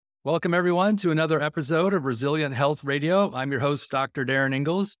Welcome, everyone, to another episode of Resilient Health Radio. I'm your host, Dr. Darren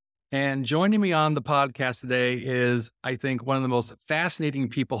Ingalls. And joining me on the podcast today is, I think, one of the most fascinating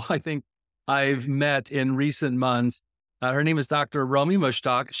people I've met in recent months. Her name is Dr. Romie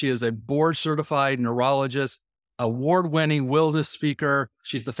Mushtaq. She is a board-certified neurologist, award-winning wellness speaker.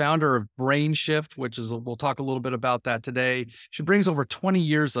 She's the founder of Brain Shift, we'll talk a little bit about that today. She brings over 20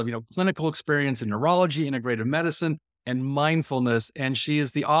 years of clinical experience in neurology, integrative medicine, and mindfulness. And she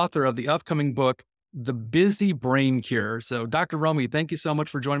is the author of the upcoming book, The Busy Brain Cure. So Dr. Romie, thank you so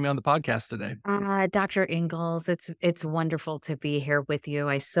much for joining me on the podcast today. Dr. Ingalls, it's wonderful to be here with you.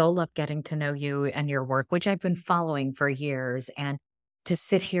 I so love getting to know you and your work, which I've been following for years, and to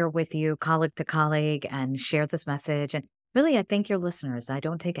sit here with you, colleague to colleague, and share this message. And really, I thank your listeners. I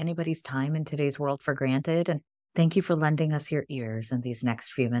don't take anybody's time in today's world for granted. And thank you for lending us your ears in these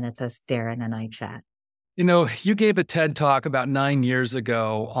next few minutes as Darren and I chat. You gave a TED Talk about 9 years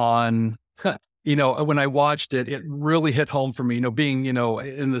ago on, when I watched it, it really hit home for me, being,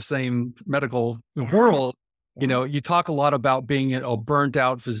 in the same medical world, you talk a lot about being a burnt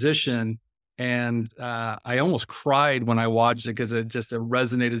out physician. And I almost cried when I watched it because it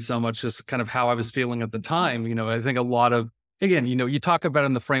resonated so much, just kind of how I was feeling at the time. I think a lot of, again, you talk about it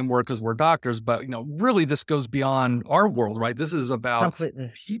in the framework because we're doctors, but, really this goes beyond our world, right? This is about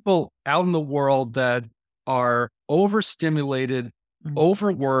Completely. People out in the world that are overstimulated,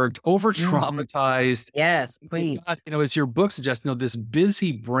 overworked, over-traumatized. Yes, please. As your book suggests, this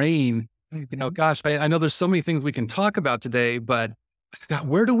busy brain, gosh, I know there's so many things we can talk about today, but God,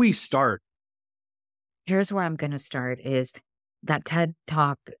 where do we start? Here's where I'm going to start is that TED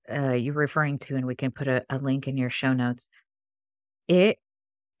Talk you're referring to, and we can put a link in your show notes. It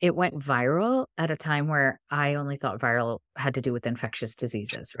went viral at a time where I only thought viral had to do with infectious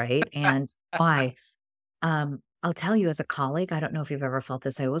diseases, right? And why? I'll tell you, as a colleague, I don't know if you've ever felt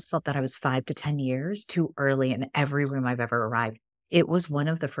this. I always felt that I was 5 to 10 years too early in every room I've ever arrived. It was one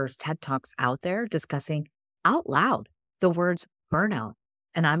of the first TED Talks out there discussing out loud the words burnout.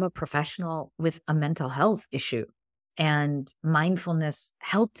 And I'm a professional with a mental health issue. And mindfulness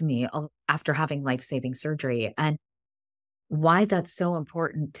helped me after having life-saving surgery. And why that's so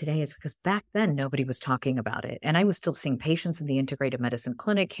important today is because back then nobody was talking about it. And I was still seeing patients in the integrative medicine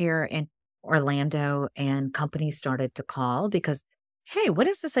clinic here in Orlando, and companies started to call because, hey, what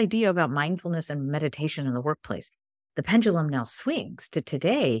is this idea about mindfulness and meditation in the workplace? The pendulum now swings to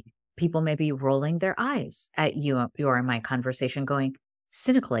today. People may be rolling their eyes at you or my conversation going,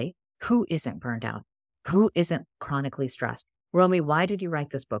 cynically, who isn't burned out? Who isn't chronically stressed? Romie, why did you write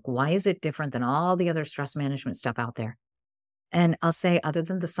this book? Why is it different than all the other stress management stuff out there? And I'll say, other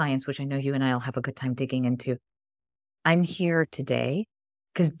than the science, which I know you and I will have a good time digging into, I'm here today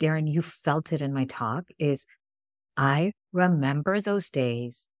because, Darren, you felt it in my talk, is I remember those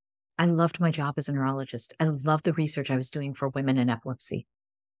days. I loved my job as a neurologist. I loved the research I was doing for women in epilepsy.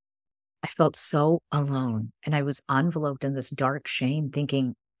 I felt so alone, and I was enveloped in this dark shame,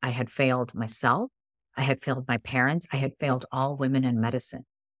 thinking I had failed myself, I had failed my parents, I had failed all women in medicine.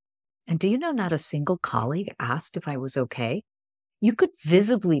 And do you know, not a single colleague asked if I was okay? You could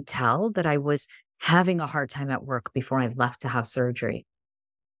visibly tell that I was having a hard time at work before I left to have surgery.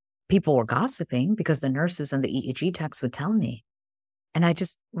 People were gossiping because the nurses and the EEG techs would tell me. And I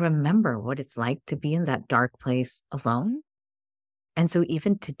just remember what it's like to be in that dark place alone. And so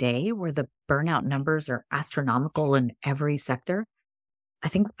even today, where the burnout numbers are astronomical in every sector, I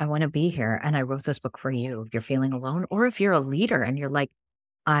think I want to be here. And I wrote this book for you if you're feeling alone, or if you're a leader and you're like,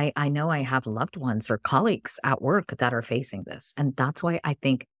 I know I have loved ones or colleagues at work that are facing this. And that's why I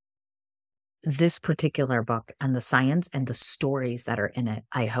think this particular book and the science and the stories that are in it,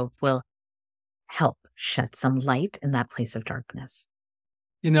 I hope will help shed some light in that place of darkness.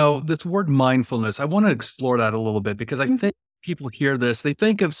 This word mindfulness, I want to explore that a little bit because I think people hear this, they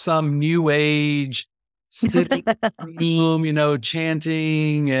think of some new age sitting room,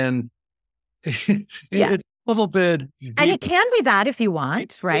 chanting, and it's a little bit deep. And it can be that if you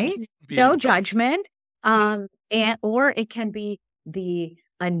want, right? No judgment. Or it can be the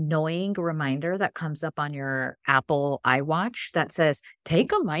annoying reminder that comes up on your Apple iWatch that says,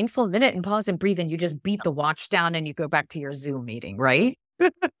 take a mindful minute and pause and breathe. And you just beat the watch down and you go back to your Zoom meeting, right?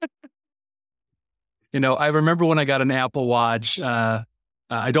 I remember when I got an Apple Watch, I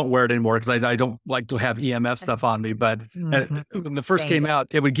don't wear it anymore because I don't like to have EMF stuff on me. But when the first came out,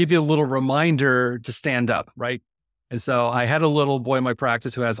 it would give you a little reminder to stand up, right? And so I had a little boy in my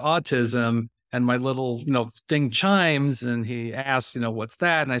practice who has autism, and my little, thing chimes, and he asks, what's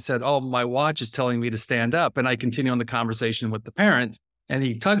that? And I said, oh, my watch is telling me to stand up. And I continue on the conversation with the parent, and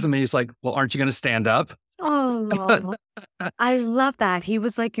he tugs on me. He's like, well, aren't you going to stand up? Oh. Oh, I love that. He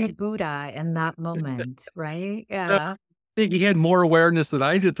was like your Buddha in that moment, right? Yeah. think he had more awareness than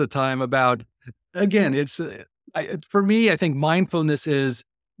I did at the time about, again, for me, I think mindfulness is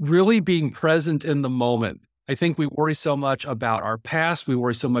really being present in the moment. I think we worry so much about our past. We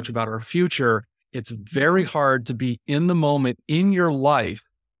worry so much about our future. It's very hard to be in the moment in your life,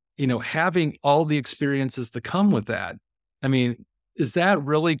 having all the experiences that come with that. I mean, is that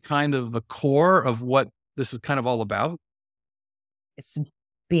really kind of the core of what this is kind of all about? It's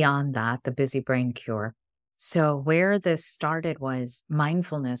beyond that, the busy brain cure. So, where this started was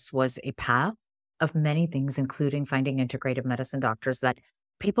mindfulness was a path of many things, including finding integrative medicine doctors that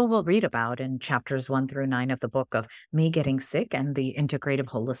people will read about in chapters 1 through 9 of the book of me getting sick and the integrative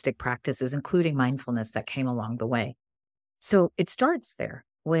holistic practices, including mindfulness that came along the way. So, it starts there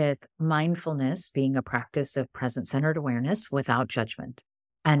with mindfulness being a practice of present centered awareness without judgment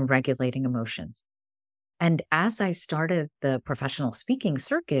and regulating emotions. And as I started the professional speaking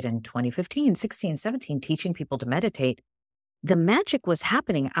circuit in 2015, 16, 17, teaching people to meditate, the magic was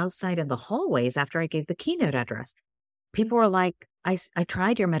happening outside in the hallways after I gave the keynote address. People were like, I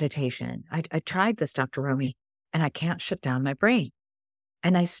tried your meditation. I tried this, Dr. Romie, and I can't shut down my brain.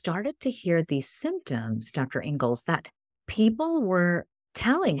 And I started to hear these symptoms, Dr. Ingalls, that people were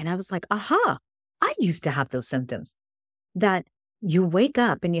telling. And I was like, aha, I used to have those symptoms that you wake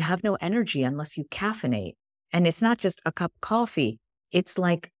up and you have no energy unless you caffeinate. And it's not just a cup of coffee, it's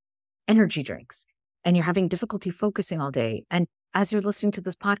like energy drinks. And you're having difficulty focusing all day. And as you're listening to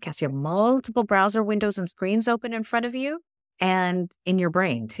this podcast, you have multiple browser windows and screens open in front of you and in your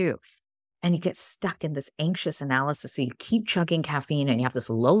brain too. And you get stuck in this anxious analysis. So you keep chugging caffeine and you have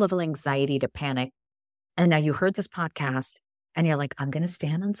this low level anxiety to panic. And now you heard this podcast and you're like, I'm going to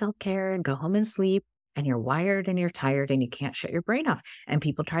stand on self-care and go home and sleep. And you're wired and you're tired and you can't shut your brain off. And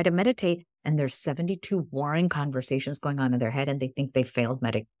people try to meditate and there's 72 warring conversations going on in their head and they think they failed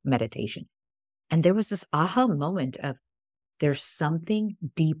meditation. And there was this aha moment of there's something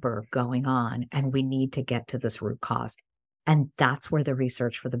deeper going on and we need to get to this root cause. And that's where the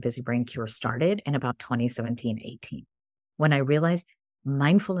research for the busy brain cure started in about 2017-18, when I realized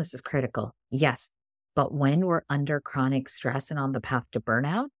mindfulness is critical. Yes, but when we're under chronic stress and on the path to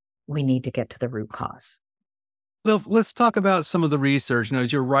burnout, we need to get to the root cause. Well, let's talk about some of the research.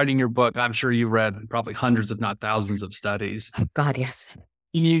 As you're writing your book, I'm sure you read probably hundreds, if not thousands of studies. Oh, God, yes.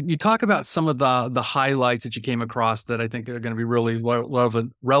 You talk about some of the highlights that you came across that I think are going to be really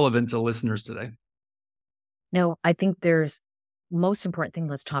relevant to listeners today. No, I think there's most important thing.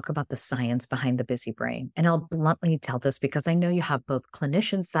 Let's talk about the science behind the busy brain. And I'll bluntly tell this because I know you have both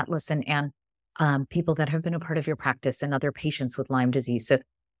clinicians that listen and people that have been a part of your practice and other patients with Lyme disease. So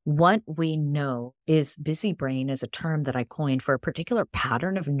what we know is busy brain is a term that I coined for a particular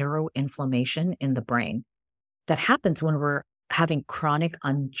pattern of neuroinflammation in the brain that happens when we're having chronic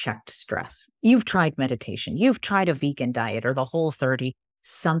unchecked stress. You've tried meditation, you've tried a vegan diet or the Whole30,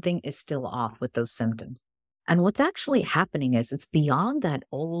 something is still off with those symptoms. And what's actually happening is it's beyond that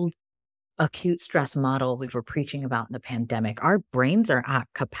old acute stress model we were preaching about in the pandemic. Our brains are at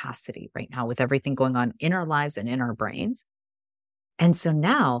capacity right now with everything going on in our lives and in our brains. And so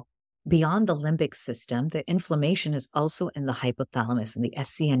now, beyond the limbic system, the inflammation is also in the hypothalamus and the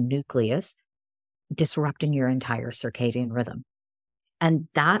SCN nucleus, disrupting your entire circadian rhythm. And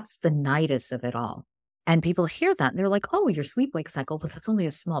that's the nidus of it all. And people hear that and they're like, oh, your sleep-wake cycle, but that's only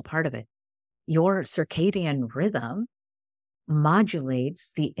a small part of it. Your circadian rhythm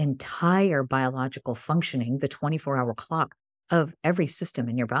modulates the entire biological functioning, the 24-hour clock of every system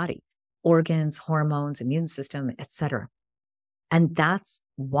in your body, organs, hormones, immune system, etc. And that's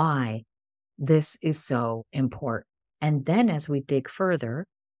why this is so important. And then as we dig further,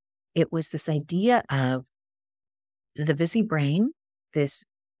 it was this idea of the busy brain, this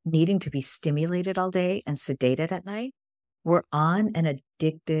needing to be stimulated all day and sedated at night. We're on an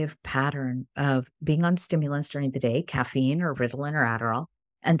addictive pattern of being on stimulants during the day, caffeine or Ritalin or Adderall,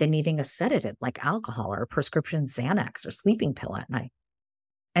 and then needing a sedative like alcohol or a prescription Xanax or sleeping pill at night.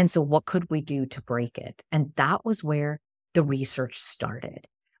 And so what could we do to break it? And that was where the research started,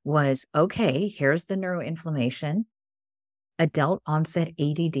 was, okay, here's the neuroinflammation. Adult onset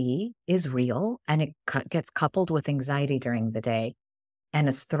ADD is real, and it gets coupled with anxiety during the day and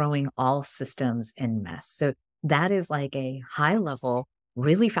is throwing all systems in mess. So that is like a high level,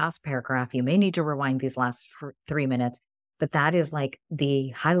 really fast paragraph. You may need to rewind these last 3 minutes, but that is like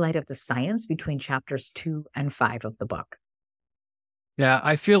the highlight of the science between chapters 2 and 5 of the book. Yeah,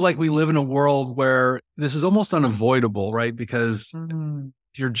 I feel like we live in a world where this is almost unavoidable, right? Because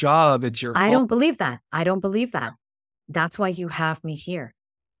your job, it's your I don't believe that. I don't believe that. That's why you have me here.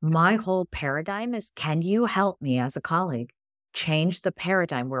 My whole paradigm is, can you help me as a colleague change the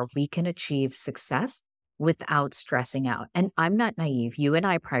paradigm where we can achieve success without stressing out? And I'm not naive. You and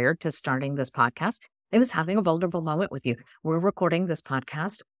I, prior to starting this podcast, I was having a vulnerable moment with you. We're recording this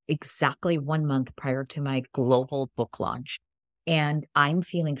podcast exactly 1 month prior to my global book launch. And I'm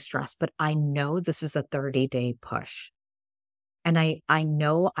feeling stressed, but I know this is a 30-day push. And I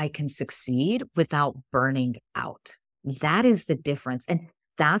know I can succeed without burning out. That is the difference. And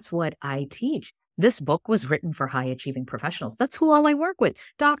that's what I teach. This book was written for high achieving professionals. That's who all I work with: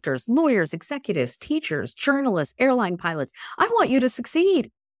 doctors, lawyers, executives, teachers, journalists, airline pilots. I want you to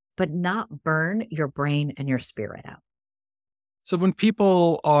succeed, but not burn your brain and your spirit out. So when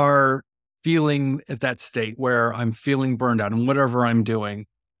people are feeling at that state where I'm feeling burned out in whatever I'm doing,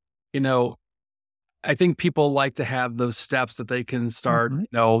 you know, I think people like to have those steps that they can start,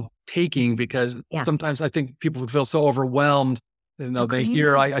 Mhm. taking, because Yeah. sometimes I think people feel so overwhelmed. They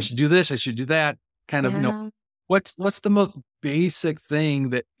hear I Agreed. should do this, I should do that. Kind of, Yeah. what's the most basic thing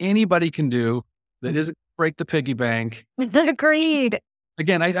that anybody can do that Mm. isn't break the piggy bank? Agreed.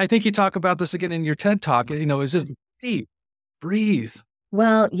 Again, I think you talk about this again in your TED talk. It's just breathe, breathe.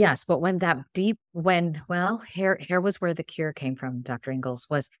 Well, yes, but here was where the cure came from, Dr. Ingalls,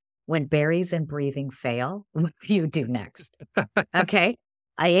 was when berries and breathing fail, what do you do next? Okay.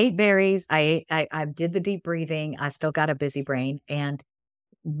 I ate berries. I did the deep breathing. I still got a busy brain. And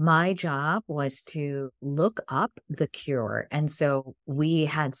my job was to look up the cure. And so we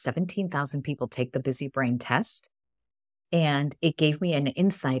had 17,000 people take the busy brain test. And it gave me an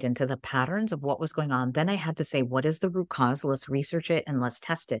insight into the patterns of what was going on. Then I had to say, what is the root cause? Let's research it and let's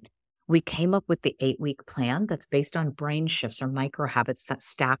test it. We came up with the 8-week plan that's based on brain shifts or micro habits that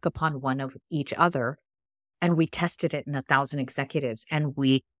stack upon one of each other. And we tested it in 1,000 executives, and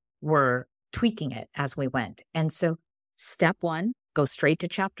we were tweaking it as we went. And so step one, go straight to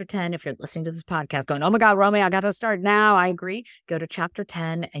chapter 10. If you're listening to this podcast going, oh my God, Romie, I got to start now. I agree. Go to chapter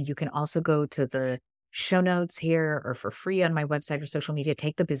 10. And you can also go to the show notes here or for free on my website or social media,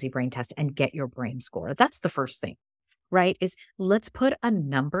 take the busy brain test and get your brain score. That's the first thing, right? Is let's put a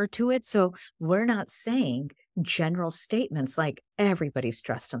number to it. So we're not saying general statements like everybody's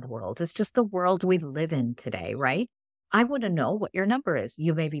stressed in the world. It's just the world we live in today, right? I want to know what your number is.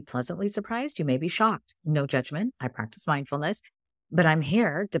 You may be pleasantly surprised. You may be shocked. No judgment. I practice mindfulness, but I'm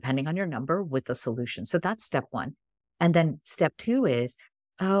here depending on your number with a solution. So that's step one. And then step two is,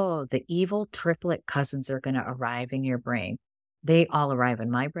 oh, the evil triplet cousins are going to arrive in your brain. They all arrive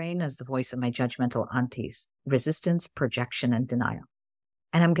in my brain as the voice of my judgmental aunties: resistance, projection, and denial.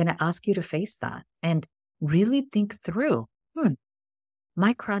 And I'm going to ask you to face that and really think through,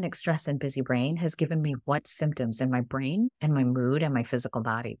 my chronic stress and busy brain has given me what symptoms in my brain and my mood and my physical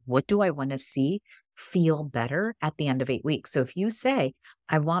body? What do I want to see feel better at the end of 8 weeks? So if you say,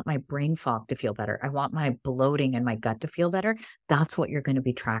 I want my brain fog to feel better, I want my bloating and my gut to feel better, that's what you're going to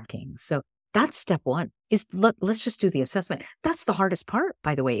be tracking. So that's step one, is let's just do the assessment. That's the hardest part,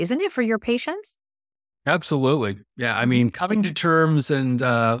 by the way, isn't it, for your patients? Absolutely. Yeah. I mean, coming to terms and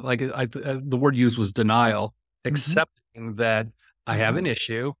the word used was denial, Mm-hmm. accepting that I have an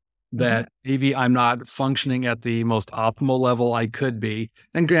issue, Hmm. that maybe I'm not functioning at the most optimal level I could be.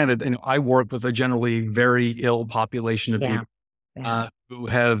 And granted, I work with a generally very ill population of Yeah. people Yeah. who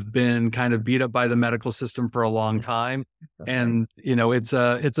have been kind of beat up by the medical system for a long Yeah. time. So sorry. And,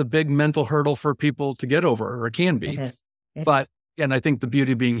 it's a big mental hurdle for people to get over, or it can It be. is. It But, is. and I think the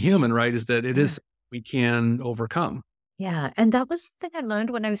beauty of being human, right, is that it Yeah. is we can overcome. Yeah. And that was the thing I learned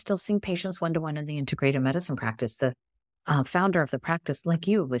when I was still seeing patients one-to-one in the integrative medicine practice. The founder of the practice, like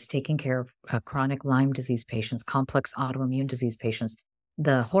you, was taking care of chronic Lyme disease patients, complex autoimmune disease patients.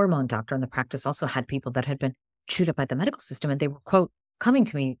 The hormone doctor in the practice also had people that had been chewed up by the medical system. And they were, quote, coming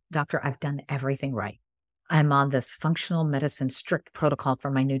to me, doctor, I've done everything right. I'm on this functional medicine strict protocol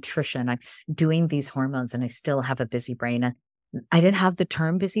for my nutrition. I'm doing these hormones and I still have a busy brain. And I didn't have the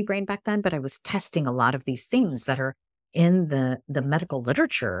term busy brain back then, but I was testing a lot of these things that are in the medical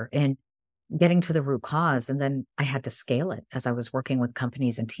literature and getting to the root cause. And then I had to scale it as I was working with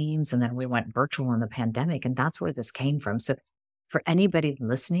companies and teams. And then we went virtual in the pandemic. And that's where this came from. So for anybody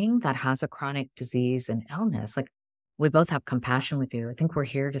listening that has a chronic disease and illness, like, we both have compassion with you. I think we're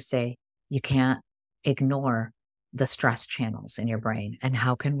here to say you can't ignore the stress channels in your brain. And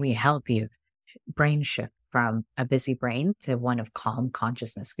how can we help you brain shift from a busy brain to one of calm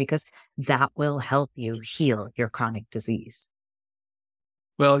consciousness? Because that will help you heal your chronic disease.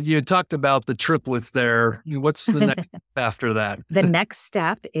 Well, you had talked about the triplets there. What's the next step after that? The next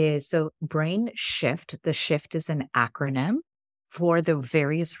step is, so brain shift. The shift is an acronym for the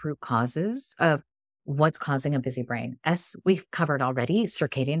various root causes of what's causing a busy brain. S, we've covered already,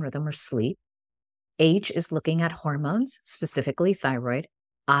 circadian rhythm or sleep. H is looking at hormones, specifically thyroid.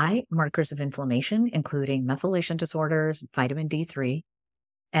 I, markers of inflammation, including methylation disorders, vitamin D3.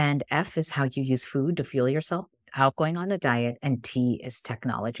 And F is how you use food to fuel yourself without going on a diet. And T is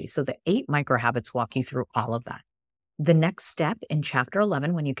technology. So the 8 micro habits walk you through all of that. The next step in chapter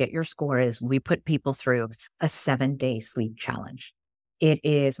 11, when you get your score, is we put people through a 7-day sleep challenge. It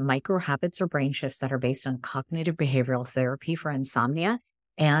is micro habits or brain shifts that are based on cognitive behavioral therapy for insomnia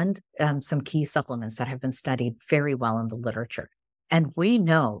and some key supplements that have been studied very well in the literature. And we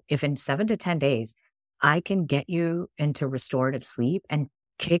know if in 7 to 10 days, I can get you into restorative sleep and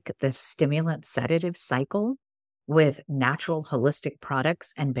kick the stimulant sedative cycle with natural holistic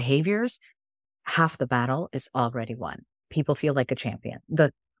products and behaviors, half the battle is already won. People feel like a champion.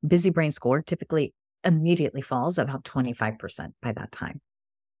 The busy brain score typically immediately falls about 25% by that time.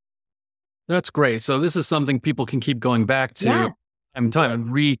 That's great. So this is something people can keep going back to. Yeah. I'm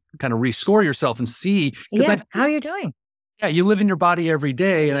telling you, kind of rescore yourself and see. Yeah. How are you doing? Yeah, you live in your body every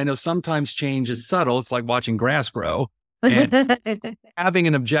day. And I know sometimes change is subtle. It's like watching grass grow. And having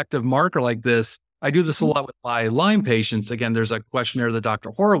an objective marker like this, I do this a lot with my Lyme patients. Again, there's a questionnaire that Dr.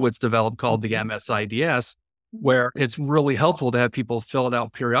 Horowitz developed called the MSIDS, where it's really helpful to have people fill it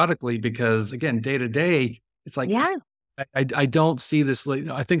out periodically because, again, day to day, it's like, yeah. I don't see this.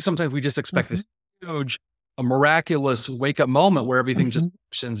 I think sometimes we just expect this huge, a miraculous wake up moment where everything just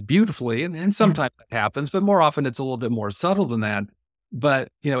functions beautifully. And sometimes it happens, but more often it's a little bit more subtle than that. But,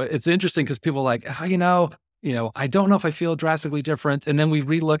 it's interesting because people are like, I don't know if I feel drastically different. And then we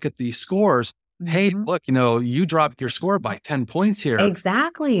relook at the scores. Hey, look, you dropped your score by 10 points here.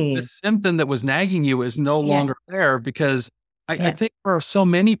 Exactly. The symptom that was nagging you is no longer there because I think for so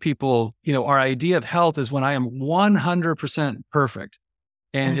many people, our idea of health is when I am 100% perfect.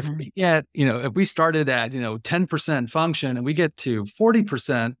 And if we get, if we started at, 10% function and we get to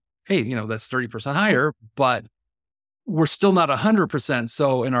 40%, hey, that's 30% higher, but we're still not 100%.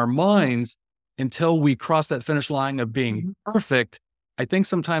 So in our minds, until we cross that finish line of being perfect, I think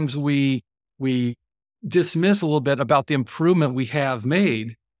sometimes we dismiss a little bit about the improvement we have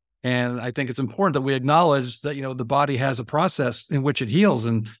made. And I think it's important that we acknowledge that, the body has a process in which it heals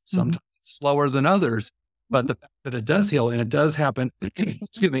and sometimes it's slower than others, but the fact that it does heal and it does happen,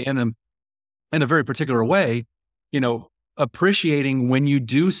 excuse me, in a very particular way, appreciating when you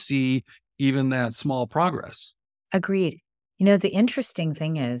do see even that small progress. Agreed. The interesting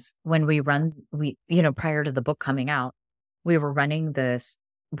thing is when prior to the book coming out, we were running this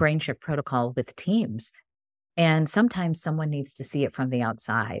brain shift protocol with teams. And sometimes someone needs to see it from the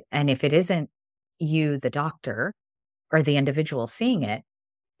outside. And if it isn't you, the doctor, or the individual seeing it,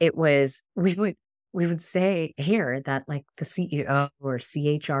 we would say here that like the CEO or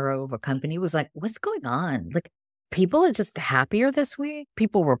CHRO of a company was like, what's going on? Like people are just happier this week.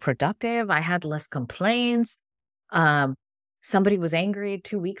 People were productive. I had less complaints. Somebody was angry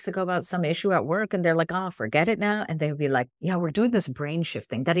 2 weeks ago about some issue at work and they're like, oh, forget it now. And they would be like, yeah, we're doing this brain shift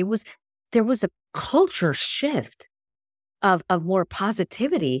thing. There was a culture shift of more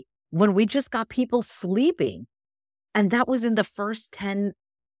positivity when we just got people sleeping. And that was in the first 10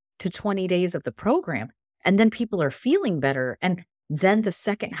 to 20 days of the program. And then people are feeling better. And then the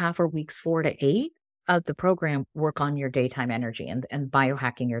second half or weeks 4 to 8 of the program work on your daytime energy and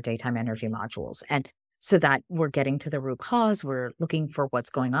biohacking your daytime energy modules. And so that we're getting to the root cause, we're looking for what's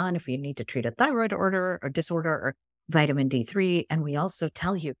going on, if you need to treat a thyroid order or disorder or vitamin D3. And we also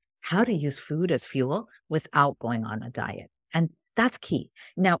tell you how to use food as fuel without going on a diet. And that's key.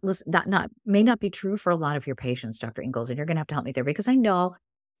 Now, listen, that may not be true for a lot of your patients, Dr. Ingalls, and you're going to have to help me there because I know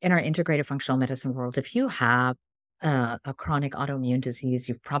in our integrated functional medicine world, if you have a chronic autoimmune disease,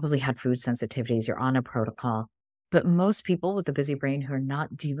 you've probably had food sensitivities, you're on a protocol. But most people with a busy brain who are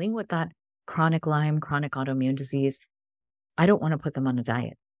not dealing with that chronic Lyme, chronic autoimmune disease, I don't want to put them on a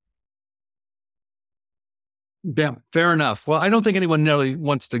diet. Yeah, fair enough. Well, I don't think anyone really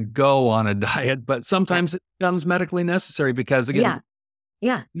wants to go on a diet, but sometimes it becomes medically necessary because, again,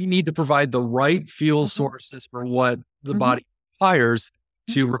 you need to provide the right fuel sources for what the body requires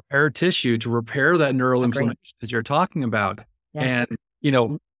to repair tissue, to repair that neural inflammation as you're talking about. And,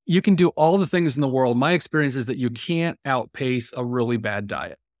 you can do all the things in the world. My experience is that you can't outpace a really bad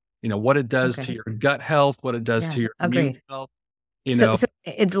diet. What it does to your gut health, what it does to your immune health. So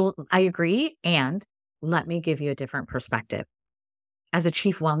I agree. And let me give you a different perspective. As a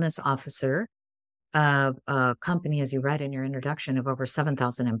chief wellness officer of a company, as you read in your introduction, of over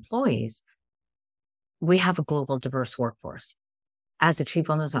 7,000 employees, we have a global diverse workforce. As a chief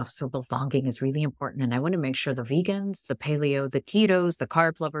wellness officer, belonging is really important. And I want to make sure the vegans, the paleo, the ketos, the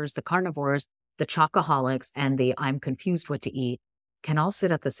carb lovers, the carnivores, the chocoholics and the I'm confused what to eat can all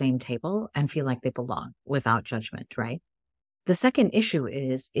sit at the same table and feel like they belong without judgment, right? The second issue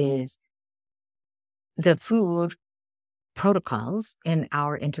is the food protocols in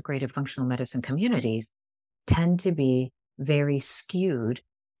our integrative functional medicine communities tend to be very skewed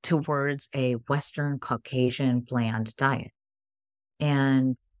towards a Western Caucasian bland diet.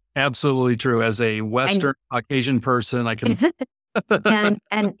 And Absolutely true. As a Western Caucasian person, I can.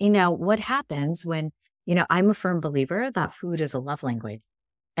 and you know what happens when, you know, I'm a firm believer that food is a love language.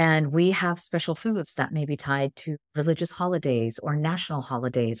 And we have special foods that may be tied to religious holidays or national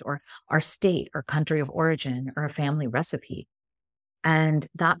holidays or our state or country of origin or a family recipe. And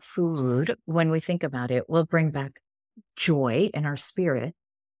that food, when we think about it, will bring back joy in our spirit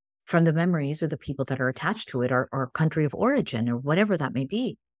from the memories of the people that are attached to it or country of origin or whatever that may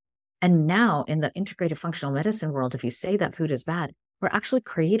be. And now in the integrative functional medicine world, if you say that food is bad, we're actually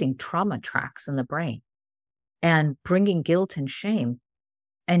creating trauma tracks in the brain and bringing guilt and shame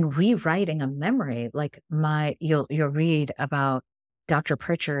and rewriting a memory. Like you'll read about Dr.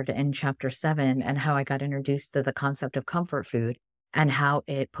 Pritchard in chapter 7 and how I got introduced to the concept of comfort food and how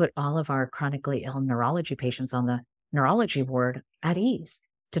it put all of our chronically ill neurology patients on the neurology ward at ease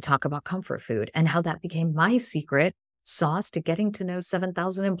to talk about comfort food and how that became my secret sauce to getting to know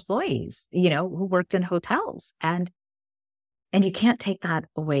 7,000 employees, you know, who worked in hotels. And you can't take that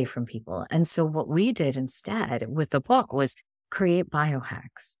away from people. And so what we did instead with the book was create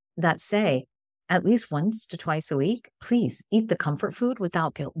biohacks that say at least once to twice a week, please eat the comfort food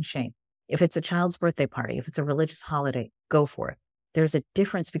without guilt and shame. If it's a child's birthday party, if it's a religious holiday, go for it. There's a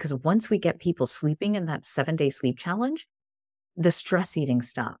difference because once we get people sleeping in that 7-day sleep challenge, the stress eating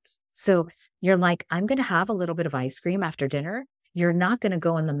stops. So you're like, I'm going to have a little bit of ice cream after dinner. You're not going to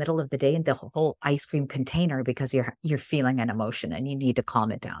go in the middle of the day in the whole ice cream container because you're feeling an emotion and you need to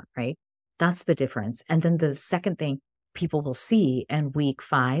calm it down, right? That's the difference. And then the second thing people will see in week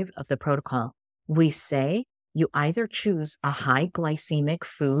 5 of the protocol, we say you either choose a high glycemic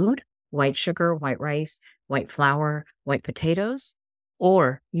food, white sugar, white rice, white flour, white potatoes,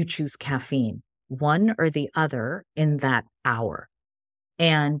 or you choose caffeine, one or the other in that hour.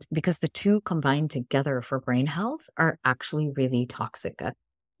 And because the two combined together for brain health are actually really toxic,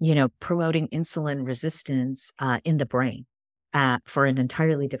 promoting insulin resistance in the brain for an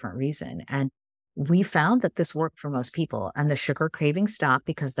entirely different reason. And we found that this worked for most people and the sugar craving stopped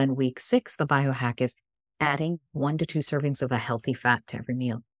because then week 6, the biohack is adding 1 to 2 servings of a healthy fat to every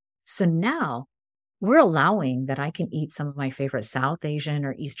meal. So now we're allowing that I can eat some of my favorite South Asian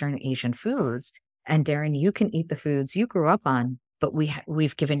or Eastern Asian foods. And Darren, you can eat the foods you grew up on, but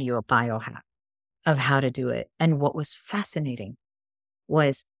we've given you a biohack of how to do it. And what was fascinating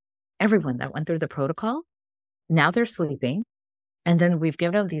was everyone that went through the protocol, now they're sleeping. And then we've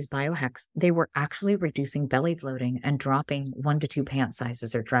given them these biohacks. They were actually reducing belly bloating and dropping 1 to 2 pant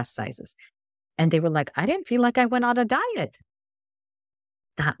sizes or dress sizes. And they were like, I didn't feel like I went on a diet.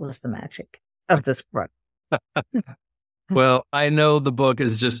 That was the magic of this book. Well, I know the book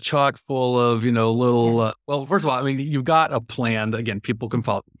is just chock full of, little, Yes. well, first of all, I mean, you've got a plan. Again, people can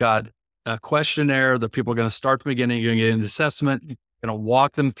follow. You've got a questionnaire that people are going to start from the beginning. You're going to get an assessment. You're going to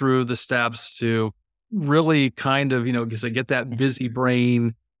walk them through the steps to really kind of, because they get that busy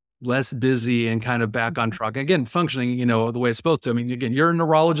brain, less busy and kind of back on track. Again, functioning, the way it's supposed to. I mean, again, you're a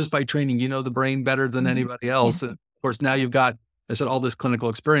neurologist by training. You know the brain better than anybody else. And of course, now you've got, I said, all this clinical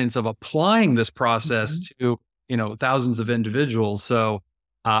experience of applying this process to thousands of individuals. So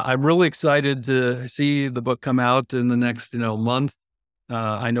I'm really excited to see the book come out in the next, month.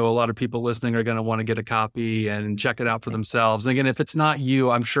 I know a lot of people listening are going to want to get a copy and check it out for themselves. And again, if it's not you,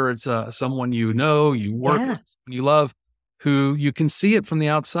 I'm sure it's someone you know, you work with, you love, who you can see it from the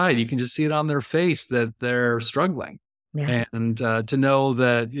outside. You can just see it on their face that they're struggling. Yeah. And to know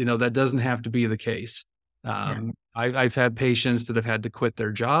that, that doesn't have to be the case. I've had patients that have had to quit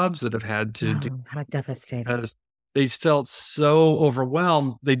their jobs, that have had to how devastating. because they felt so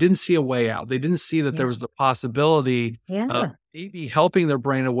overwhelmed. They didn't see a way out. They didn't see that there was the possibility of maybe helping their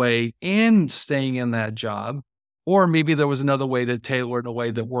brain away and staying in that job, or maybe there was another way to tailor it in a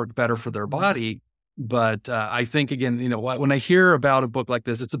way that worked better for their body. But I think, again, when I hear about a book like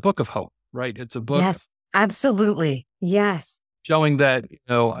this, it's a book of hope, right? It's a book. Yes, absolutely. Yes. Showing that,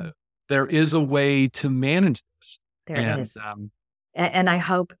 there is a way to manage this. There is. And I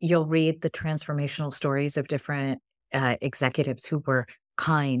hope you'll read the transformational stories of different executives who were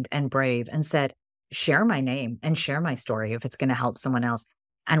kind and brave and said, share my name and share my story if it's going to help someone else.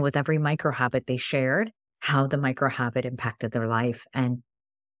 And with every micro habit they shared, how the micro habit impacted their life. And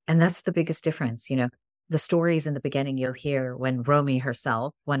that's the biggest difference. the stories in the beginning you'll hear when Romie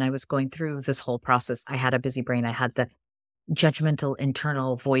herself, when I was going through this whole process, I had a busy brain. I had the judgmental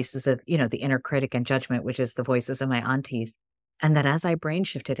internal voices of, the inner critic and judgment, which is the voices of my aunties. And that as I brain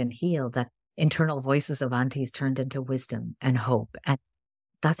shifted and healed, that internal voices of aunties turned into wisdom and hope. And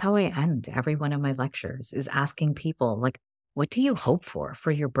that's how I end every one of my lectures, is asking people, like, what do you hope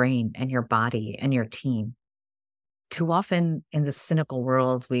for your brain and your body and your team? Too often in the cynical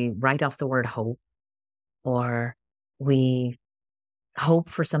world, we write off the word hope, or we hope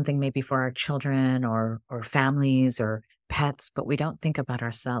for something maybe for our children or families or pets, but we don't think about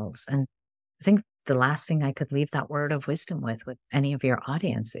ourselves. And I think the last thing I could leave that word of wisdom with any of your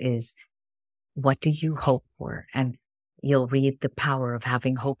audience is, what do you hope for? And you'll read the power of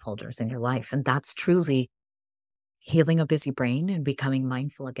having hope holders in your life. And that's truly healing a busy brain and becoming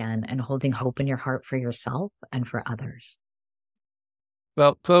mindful again and holding hope in your heart for yourself and for others.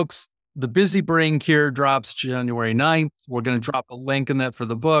 Well, folks, the Busy Brain Cure drops January 9th. We're going to drop a link in that for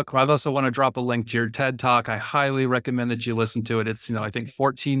the book. I also want to drop a link to your TED Talk. I highly recommend that you listen to it. It's, I think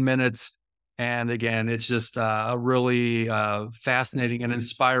 14 minutes. And again, it's just a really fascinating and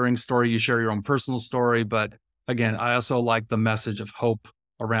inspiring story. You share your own personal story, but again, I also like the message of hope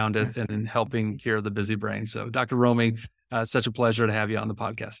around it and in helping cure the busy brain. So Dr. Romie, it's such a pleasure to have you on the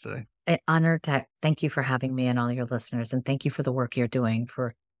podcast today. An honor to thank you for having me and all your listeners. And thank you for the work you're doing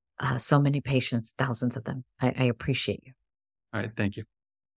for so many patients, thousands of them. I appreciate you. All right. Thank you.